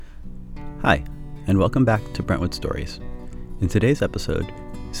Hi, and welcome back to Brentwood Stories. In today's episode,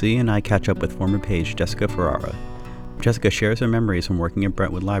 Celia and I catch up with former page Jessica Ferrara. Jessica shares her memories from working at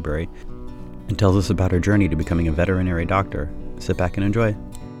Brentwood Library and tells us about her journey to becoming a veterinary doctor. Sit back and enjoy.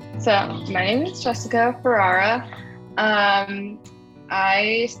 So, my name is Jessica Ferrara.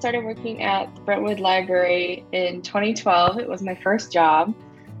 I started working at the Brentwood Library in 2012. It was my first job.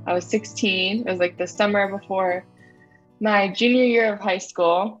 I was 16. It was like the summer before my junior year of high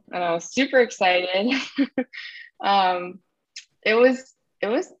school, and I was super excited. It was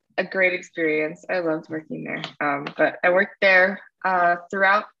a great experience. I loved working there. But I worked there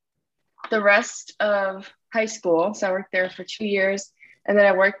throughout the rest of high school. So I worked there for 2 years, and then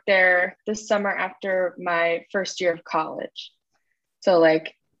I worked there this summer after my first year of college. So I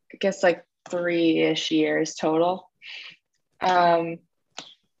guess 3-ish years total. And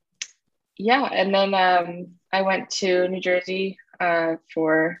then I went to New Jersey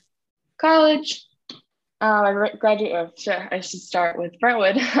for college. I should start with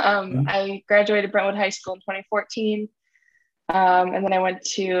Brentwood. I graduated Brentwood High School in 2014. And then I went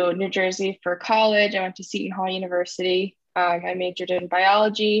to New Jersey for college. I went to Seton Hall University. I majored in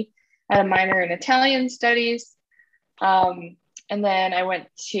biology. I had a minor in Italian studies. And then I went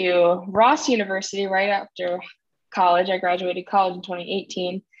to Ross University right after college. I graduated college in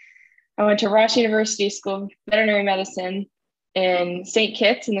 2018. I went to Ross University School of Veterinary Medicine in St.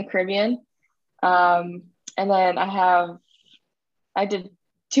 Kitts in the Caribbean. And then I did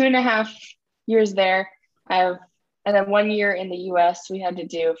 2.5 years there. And then 1 year in the US we had to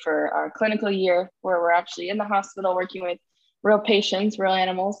do for our clinical year, where we're actually in the hospital working with real patients, real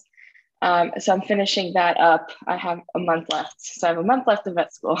animals. So I'm finishing that up. I have a month left. So I have a month left of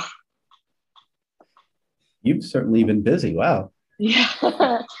vet school. You've certainly been busy. Wow.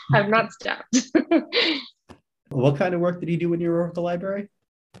 Yeah, I've not stopped. What kind of work did you do when you were at the library?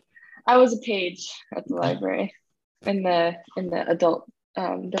 I was a page at the library in the adult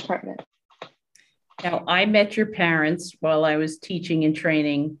department. Now, I met your parents while I was teaching and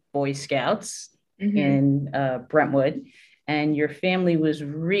training Boy Scouts in Brentwood, and your family was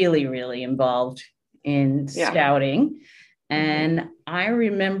really, really involved in scouting. And I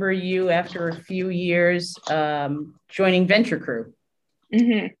remember you after a few years joining Venture Crew.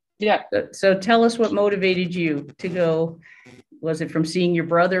 Yeah. So tell us what motivated you to go. Was it from seeing your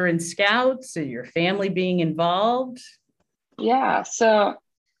brother in Scouts or your family being involved? Yeah, so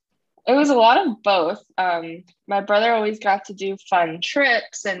it was a lot of both. My brother always got to do fun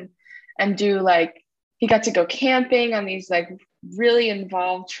trips and do he got to go camping on these really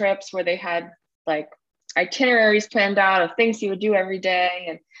involved trips where they had itineraries planned out of things he would do every day.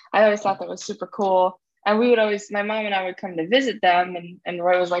 And I always thought that was super cool. And my mom and I would come to visit them, and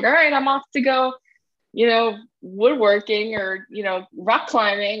Roy was like, all right, I'm off to go, woodworking or, rock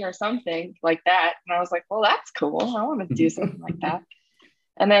climbing or something like that. And I was like, well, that's cool. I want to do something like that.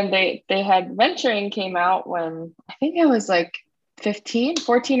 And then they had venturing came out when I think I was 14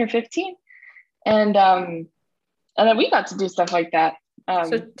 or 15. And then we got to do stuff like that.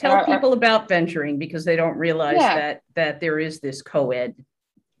 So tell people about venturing, because they don't realize that there is this co-ed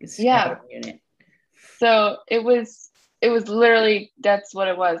unit. So it was literally, that's what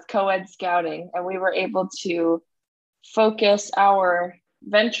it was, co-ed scouting. And we were able to focus our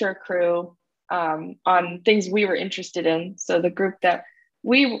venture crew on things we were interested in. So the group that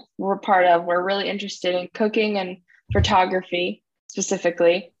we were part of were really interested in cooking and photography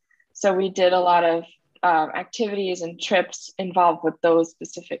specifically. So we did a lot of activities and trips involved with those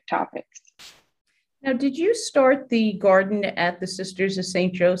specific topics. Now, did you start the garden at the Sisters of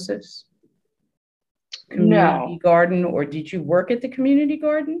St. Joseph's community garden, or did you work at the community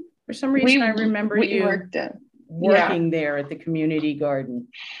garden? For some reason, I remember you working there at the community garden.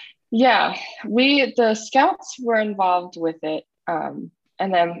 Yeah, the Scouts were involved with it. And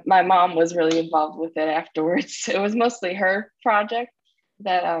then my mom was really involved with it afterwards. It was mostly her project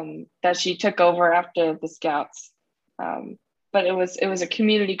that she took over after the Scouts. But it was a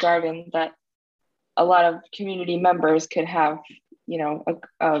community garden that a lot of community members could have,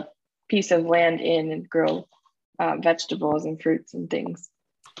 a piece of land in and grow vegetables and fruits and things.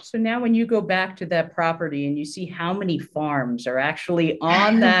 So now when you go back to that property and you see how many farms are actually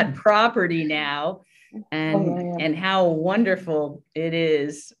on that property now, and how wonderful it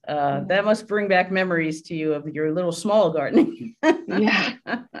is, that must bring back memories to you of your little small garden. Yeah,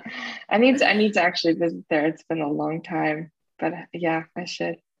 I need to actually visit there. It's been a long time, but yeah, I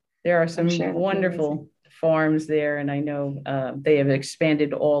should. There are some wonderful farms there, and I know they have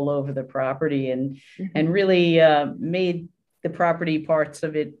expanded all over the property and really made the property parts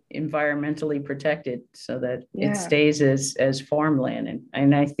of it environmentally protected so that Yeah. it stays as farmland.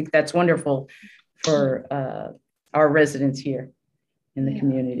 And I think that's wonderful for our residents here in the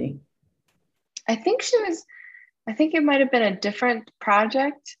community. I think it might have been a different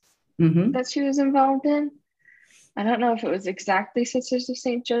project that she was involved in. I don't know if it was exactly Sisters of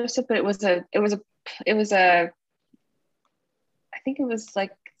St. Joseph, but I think it was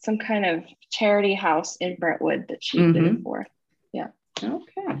like some kind of charity house in Brentwood that she did it for. Yeah.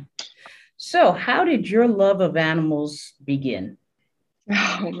 Okay. So how did your love of animals begin?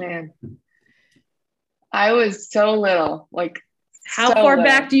 Oh man. I was so little, like how far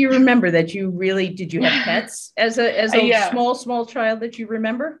back do you remember that did you have pets as a small child that you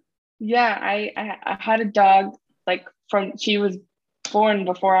remember? Yeah, I had a dog like she was born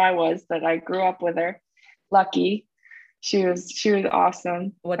before I was, but I grew up with her. Lucky. She was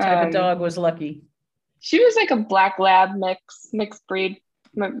awesome. What type of dog was Lucky? She was like a black lab mixed breed.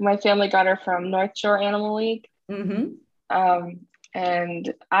 My family got her from North Shore Animal League.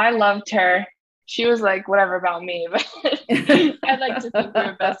 And I loved her. She was like whatever about me, but I'd like to think we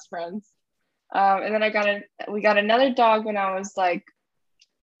were best friends. And then we got another dog when I was like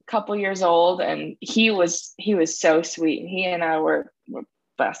a couple years old, and he was so sweet. And he and I were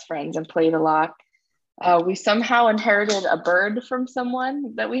best friends and played a lot. We somehow inherited a bird from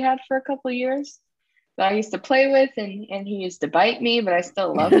someone that we had for a couple of years that I used to play with, and he used to bite me, but I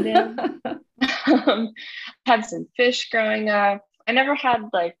still loved him. Had some fish growing up. I never had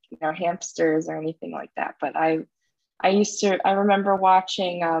like, hamsters or anything like that, but I remember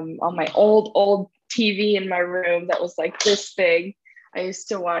watching on my old TV in my room that was like this big. I used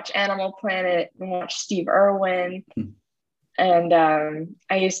to watch Animal Planet and watch Steve Irwin. And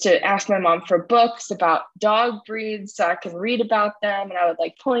I used to ask my mom for books about dog breeds so I could read about them. And I would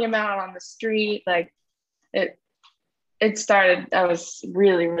like point them out on the street. Like it started, I was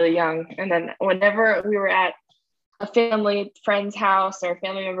really, really young. And then whenever we were at a family friend's house or a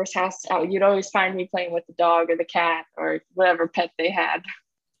family member's house, you'd always find me playing with the dog or the cat or whatever pet they had.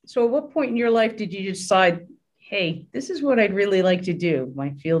 So at what point in your life did you decide, hey, this is what I'd really like to do,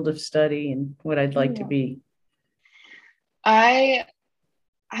 my field of study and what I'd like to be? I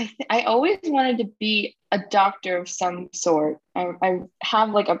always wanted to be a doctor of some sort. I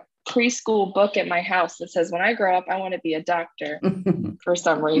have like a preschool book at my house that says, when I grow up, I want to be a doctor for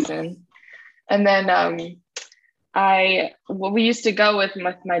some reason. And then we used to go with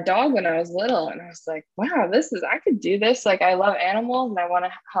my dog when I was little, and I was like, wow, I could do this. Like, I love animals and I want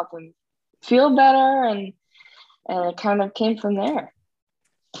to help them feel better. And it kind of came from there.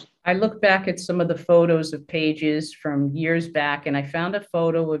 I look back at some of the photos of pages from years back, and I found a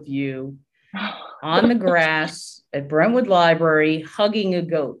photo of you on the grass at Brentwood Library hugging a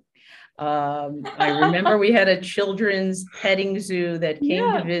goat. I remember we had a children's petting zoo that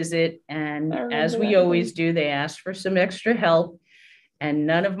came to visit, and as we always do, they asked for some extra help, and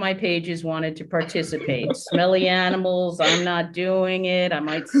none of my pages wanted to participate. Smelly animals, I'm not doing it. I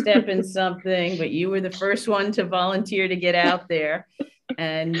might step in something, but you were the first one to volunteer to get out there.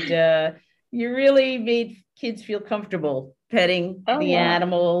 And you really made kids feel comfortable petting the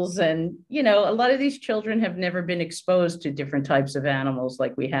animals. And, a lot of these children have never been exposed to different types of animals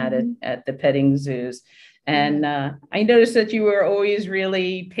like we had at the petting zoos. And I noticed that you were always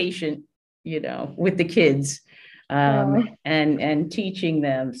really patient, with the kids and teaching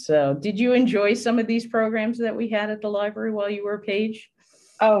them. So did you enjoy some of these programs that we had at the library while you were a page?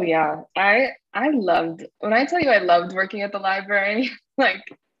 Oh, yeah. I loved, when I tell you I loved working at the library, like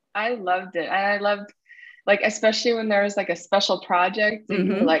I loved it. And I loved, like, especially when there was like a special project and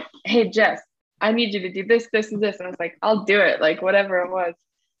you were like, hey, Jess, I need you to do this, this, and this. And I was like, I'll do it. Like, whatever it was.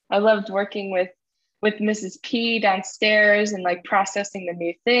 I loved working with Mrs. P downstairs and like processing the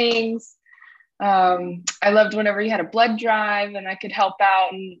new things. I loved whenever you had a blood drive and I could help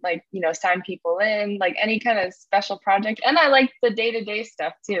out and like, sign people in, like any kind of special project. And I liked the day-to-day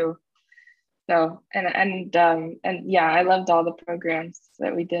stuff too. So, and yeah, I loved all the programs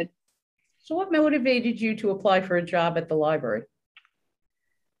that we did. So what motivated you to apply for a job at the library?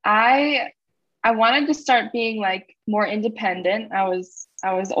 I wanted to start being like more independent. I was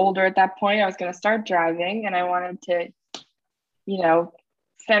older at that point. I was going to start driving and I wanted to,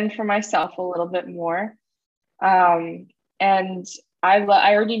 fend for myself a little bit more. And I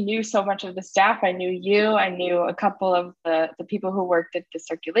already knew so much of the staff. I knew you. I knew a couple of the people who worked at the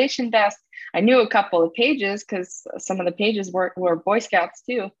circulation desk. I knew a couple of pages because some of the pages were Boy Scouts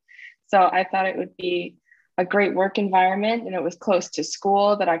too. So I thought it would be a great work environment, and it was close to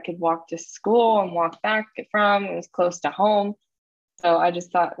school that I could walk to school and walk back from. It was close to home. So I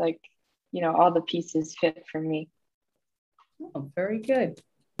just thought like, all the pieces fit for me. Oh, very good.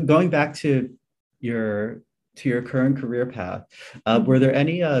 Going back to your current career path, were there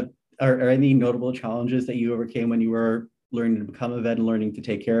any are any notable challenges that you overcame when you were learning to become a vet and learning to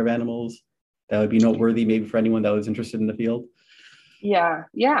take care of animals that would be noteworthy maybe for anyone that was interested in the field? Yeah,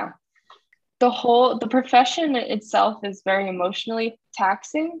 yeah. The profession itself is very emotionally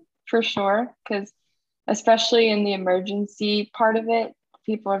taxing for sure, because especially in the emergency part of it,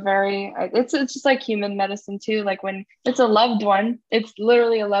 people are very, it's just like human medicine too. Like when it's a loved one, it's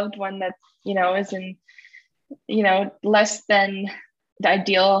literally a loved one that, is in, less than the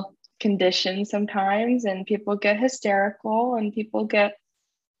ideal condition sometimes, and people get hysterical and people get,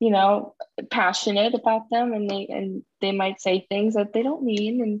 passionate about them, and they might say things that they don't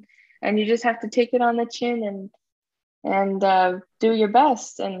mean, and you just have to take it on the chin and do your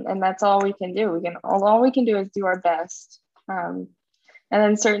best, and that's all we can do. All we can do is do our best. And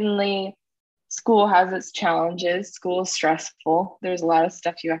then certainly school has its challenges. School is stressful. There's a lot of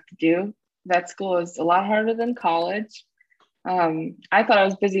stuff you have to do. Vet school is a lot harder than college. I thought I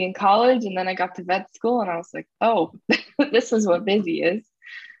was busy in college, and then I got to vet school and I was like, oh, this is what busy is.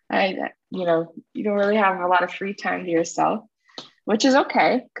 You don't really have a lot of free time to yourself, which is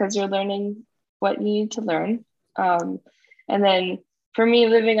okay because you're learning what you need to learn. And then for me,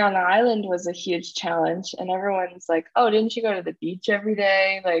 living on the island was a huge challenge. And everyone's like, oh, didn't you go to the beach every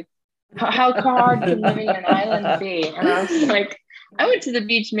day? Like, how hard can living on an island be? And I was like, I went to the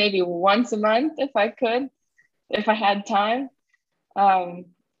beach maybe once a month if I could, if I had time.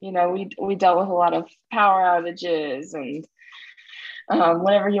 We dealt with a lot of power outages, and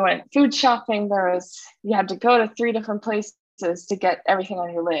whenever you went food shopping, you had to go to 3 different places to get everything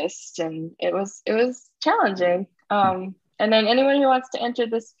on your list, and it was challenging. And then anyone who wants to enter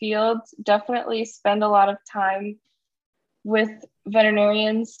this field, definitely spend a lot of time with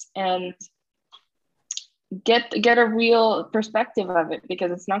veterinarians and get a real perspective of it, because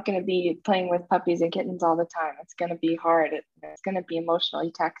it's not going to be playing with puppies and kittens all the time. It's going to be hard. It's going to be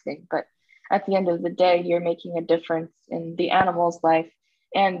emotionally taxing, but at the end of the day, you're making a difference in the animal's life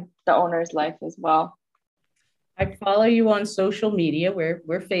and the owner's life as well. I follow you on social media. We're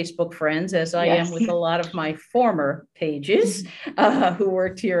Facebook friends, as I am with a lot of my former pages who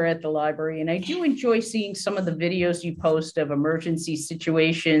worked here at the library. And I do enjoy seeing some of the videos you post of emergency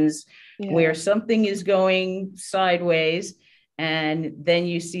situations where something is going sideways, and then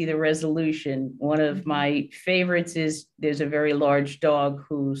you see the resolution. One of my favorites is there's a very large dog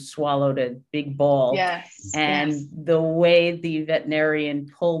who swallowed a big ball. And the way the veterinarian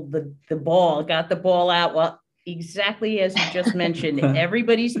pulled the ball, got the ball out, well, exactly as you just mentioned,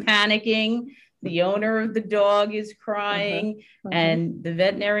 everybody's panicking. The owner of the dog is crying, and the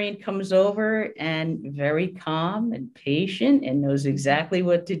veterinarian comes over and very calm and patient and knows exactly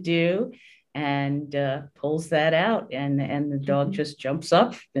what to do, and pulls that out, and the dog just jumps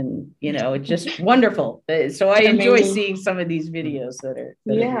up, and it's just wonderful. So I enjoy seeing some of these videos that are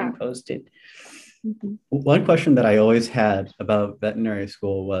being posted. One question that I always had about veterinary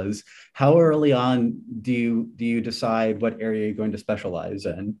school was, how early on do you decide what area you're going to specialize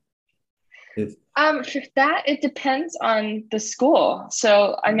in? For that, it depends on the school.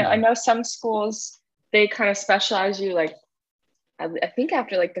 So I know some schools, they kind of specialize you, like I think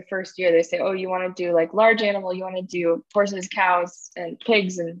after like the first year, they say, oh, you want to do like large animal, you want to do horses, cows, and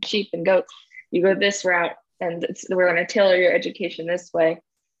pigs, and sheep and goats. You go this route, and we're going to tailor your education this way.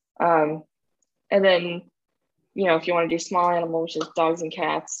 And then, if you want to do small animal, which is dogs and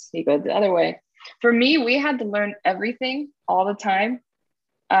cats, you go the other way. For me, we had to learn everything all the time.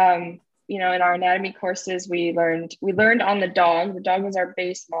 In our anatomy courses, we learned on the dog. The dog was our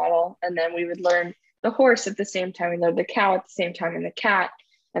base model. And then we would learn the horse at the same time. We learned the cow at the same time, and the cat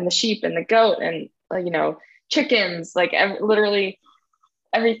and the sheep and the goat and, chickens, like literally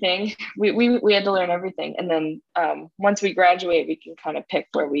everything. We had to learn everything. And then once we graduate, we can kind of pick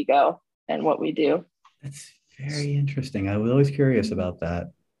where we go and what we do. That's very interesting. I was always curious about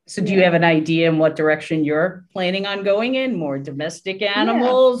that. So do you have an idea in what direction you're planning on going in? More domestic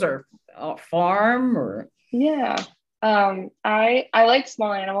animals or farm or? Yeah. I like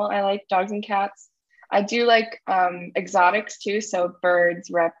small animal. I like dogs and cats. I do like exotics too. So birds,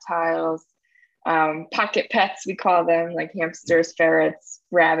 reptiles, pocket pets, we call them, like hamsters, ferrets,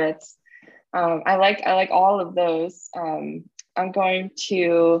 rabbits. I like all of those. I'm going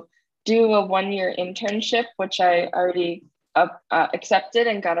to do a 1-year internship, which I already accepted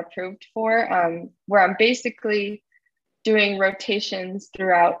and got approved for, where I'm basically doing rotations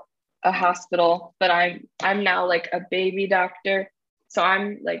throughout a hospital, but I'm now like a baby doctor. So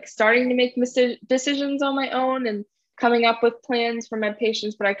I'm like starting to make decisions on my own and coming up with plans for my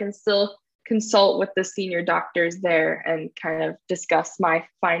patients, but I can still consult with the senior doctors there and kind of discuss my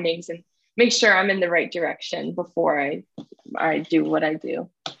findings and make sure I'm in the right direction before I do what I do.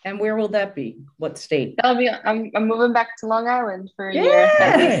 And where will that be? What state? That'll be, I'm moving back to Long Island for a year,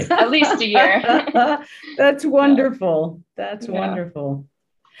 at least a year. That's wonderful. That's wonderful.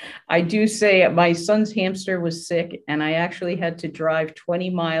 I do say my son's hamster was sick, and I actually had to drive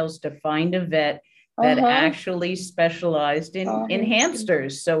 20 miles to find a vet that actually specialized in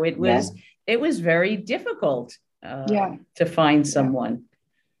hamsters. So it was very difficult to find someone.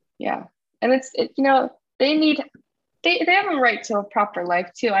 Yeah. And they have a right to a proper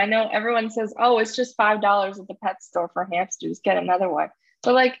life too. I know everyone says, oh, it's just $5 at the pet store for hamsters, get another one.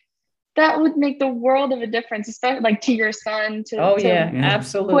 But like, that would make the world of a difference, especially like to your son,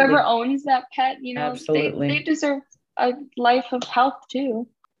 absolutely. Whoever owns that pet, absolutely. They deserve a life of health too.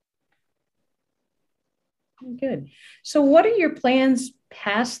 Good. So what are your plans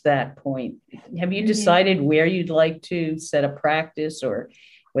past that point? Have you decided where you'd like to set a practice, or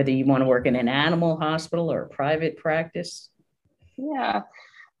whether you want to work in an animal hospital or a private practice? Yeah.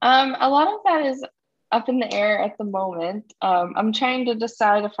 A lot of that is up in the air at the moment. I'm trying to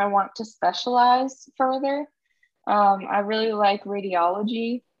decide if I want to specialize further. I really like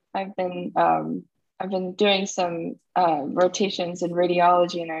radiology. I've been doing some rotations in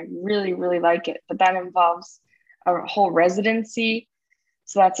radiology, and I really, really like it. But that involves a whole residency.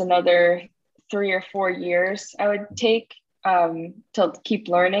 So that's another 3 or 4 years I would take to keep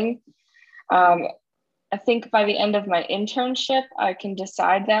learning. I think by the end of my internship, I can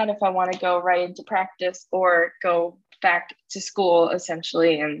decide that if I want to go right into practice or go back to school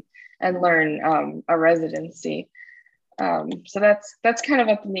essentially and learn a residency. So that's kind of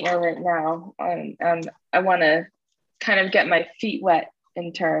up in the air right now. And I want to kind of get my feet wet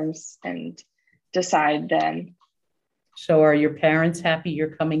in terms and decide then. So are your parents happy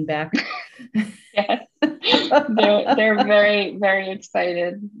you're coming back? Yes, they're very, very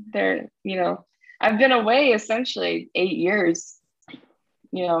excited. I've been away essentially 8 years.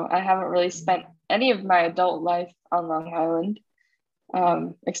 I haven't really spent any of my adult life on Long Island,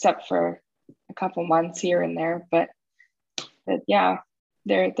 except for a couple months here and there. But yeah,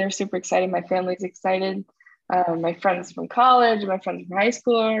 they're super excited. My family's excited. My friends from college, my friends from high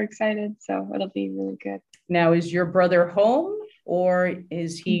school are excited. So it'll be really good. Now, is your brother home, or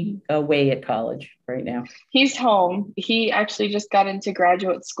is he away at college right now? He's home. He actually just got into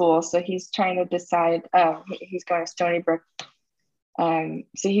graduate school. So he's trying to decide, he's going to Stony Brook. So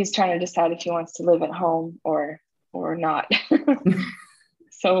he's trying to decide if he wants to live at home or not.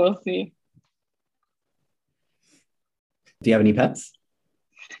 So we'll see. Do you have any pets?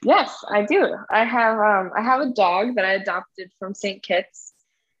 Yes, I do. I have a dog that I adopted from St. Kitts.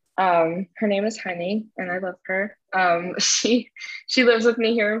 Her name is Honey, and I love her. She lives with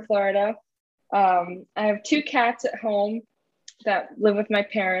me here in Florida. I have 2 cats at home that live with my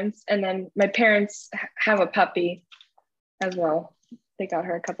parents, and then my parents have a puppy as well. They got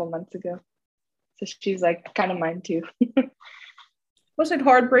her a couple months ago, so she's like kind of mine too. Was it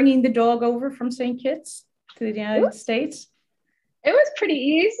hard bringing the dog over from St. Kitts to the United States? It was pretty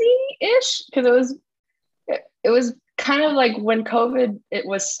easy-ish because it was kind of like when COVID it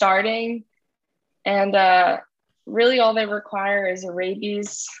was starting, and really all they require is a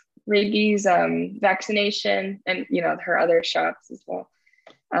rabies vaccination, and her other shots as well,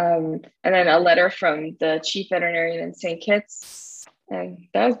 and then a letter from the chief veterinarian in St. Kitts, and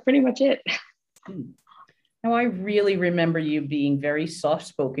that was pretty much it. Now, I really remember you being very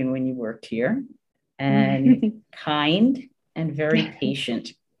soft-spoken when you worked here, and kind and very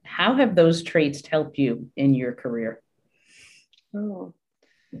patient. How have those traits helped you in your career? Oh,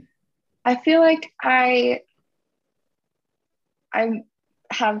 I feel like I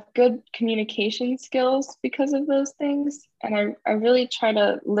have good communication skills because of those things. And I really try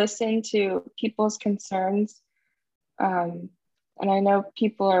to listen to people's concerns. And I know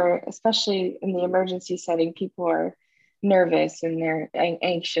people are, especially in the emergency setting, people are nervous and they're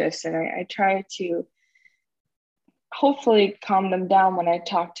anxious. And I try to hopefully calm them down when I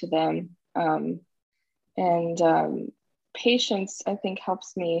talk to them. And patience, I think,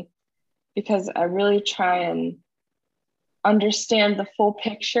 helps me because I really try and understand the full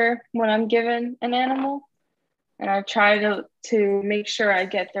picture when I'm given an animal. And I try to make sure I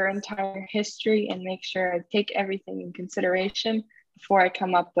get their entire history and make sure I take everything in consideration before I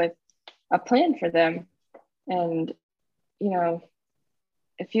come up with a plan for them. And,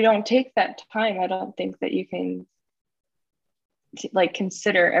 if you don't take that time, I don't think that you can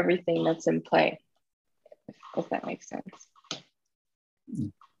consider everything that's in play, if that makes sense.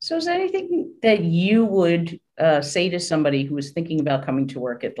 So is there anything that you would say to somebody who is thinking about coming to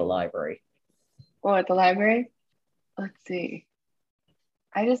work at the library? Oh, at the library? Let's see.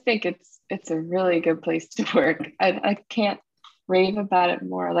 I just think it's a really good place to work. I can't rave about it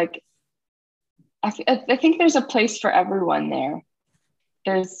more. Like I think there's a place for everyone there.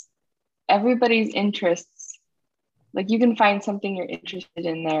 There's everybody's interests. Like you can find something you're interested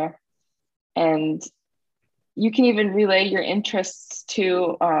in there, and you can even relay your interests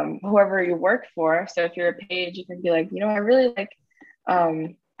to whoever you work for. So if you're a page, you can be like, I really like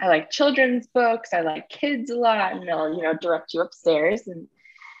I like children's books. I like kids a lot, and they'll direct you upstairs, and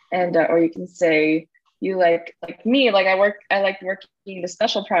or you can say you like me, like I like working the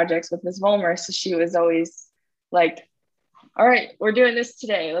special projects with Ms. Volmer, so she was always like, all right, we're doing this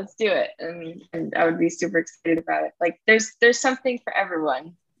today, let's do it, and I would be super excited about it. Like there's something for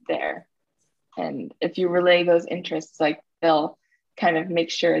everyone there, and if you relay those interests, like they'll kind of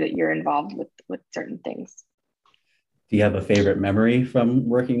make sure that you're involved with certain things. Do you have a favorite memory from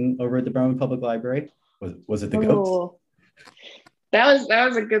working over at the Brentwood Public Library? Was it the goats? That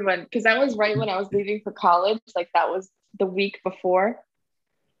was a good one, because that was right when I was leaving for college. Like that was the week before.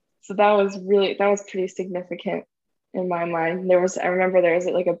 So that was pretty significant in my mind. I remember there was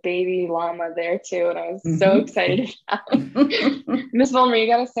like a baby llama there too, and I was so excited about it. Miss Volmer, you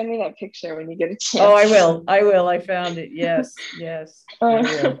gotta send me that picture when you get a chance. Oh, I will. I found it. Yes. I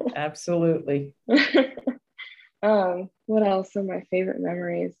will. Absolutely. What else are my favorite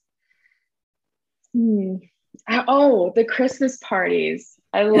memories? Oh, the Christmas parties.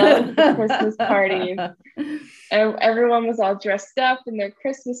 I love the Christmas parties. And everyone was all dressed up in their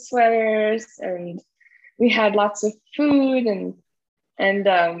Christmas sweaters, and we had lots of food, and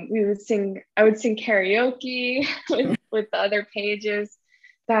I would sing karaoke with the other pages.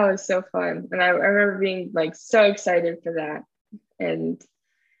 That was so fun. And I remember being like so excited for that. And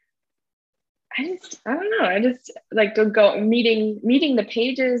I don't know. I just like to go meeting the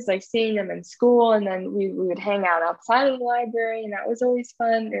pages, like seeing them in school, and then we would hang out outside of the library, and that was always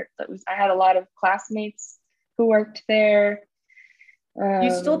fun. I had a lot of classmates who worked there. Do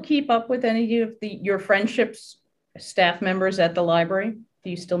you still keep up with any of your friendships, staff members at the library? Do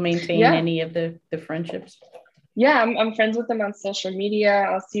you still maintain any of the friendships? Yeah, I'm friends with them on social media.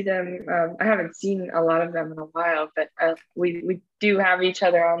 I'll see them. I haven't seen a lot of them in a while, but we do have each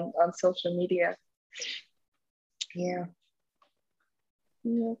other on social media. Yeah.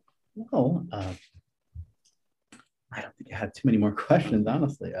 Well, I don't think I have too many more questions,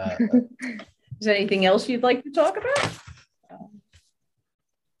 honestly. Is there anything else you'd like to talk about?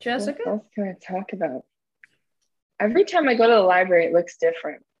 Jessica? What else can I talk about? Every time I go to the library, it looks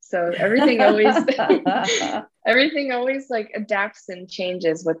different. So everything always like adapts and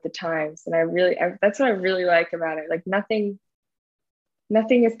changes with the times. And that's what I really like about it. Like nothing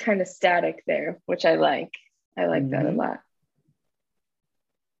is kind of static there, which I like. I like that a lot.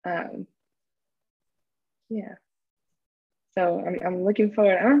 Yeah. So I'm looking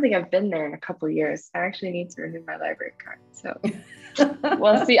forward. I don't think I've been there in a couple of years. I actually need to renew my library card. So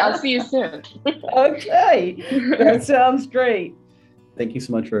I'll see you soon. Okay. That sounds great. Thank you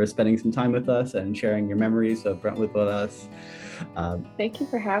so much for spending some time with us and sharing your memories of Brentwood with us. Thank you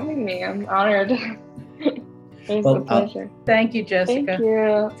for having me. I'm honored. It was a pleasure. Thank you, Jessica. Thank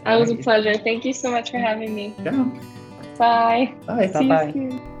you. It was a pleasure. Thank you so much for having me. Yeah. Bye. Bye. See Bye-bye.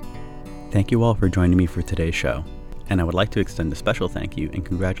 you soon. Thank you all for joining me for today's show. And I would like to extend a special thank you and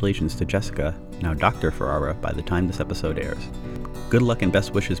congratulations to Jessica, now Dr. Ferrara, by the time this episode airs. Good luck and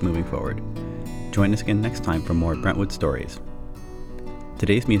best wishes moving forward. Join us again next time for more Brentwood Stories.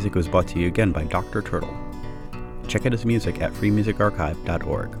 Today's music was brought to you again by Dr. Turtle. Check out his music at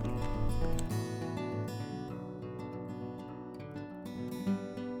freemusicarchive.org.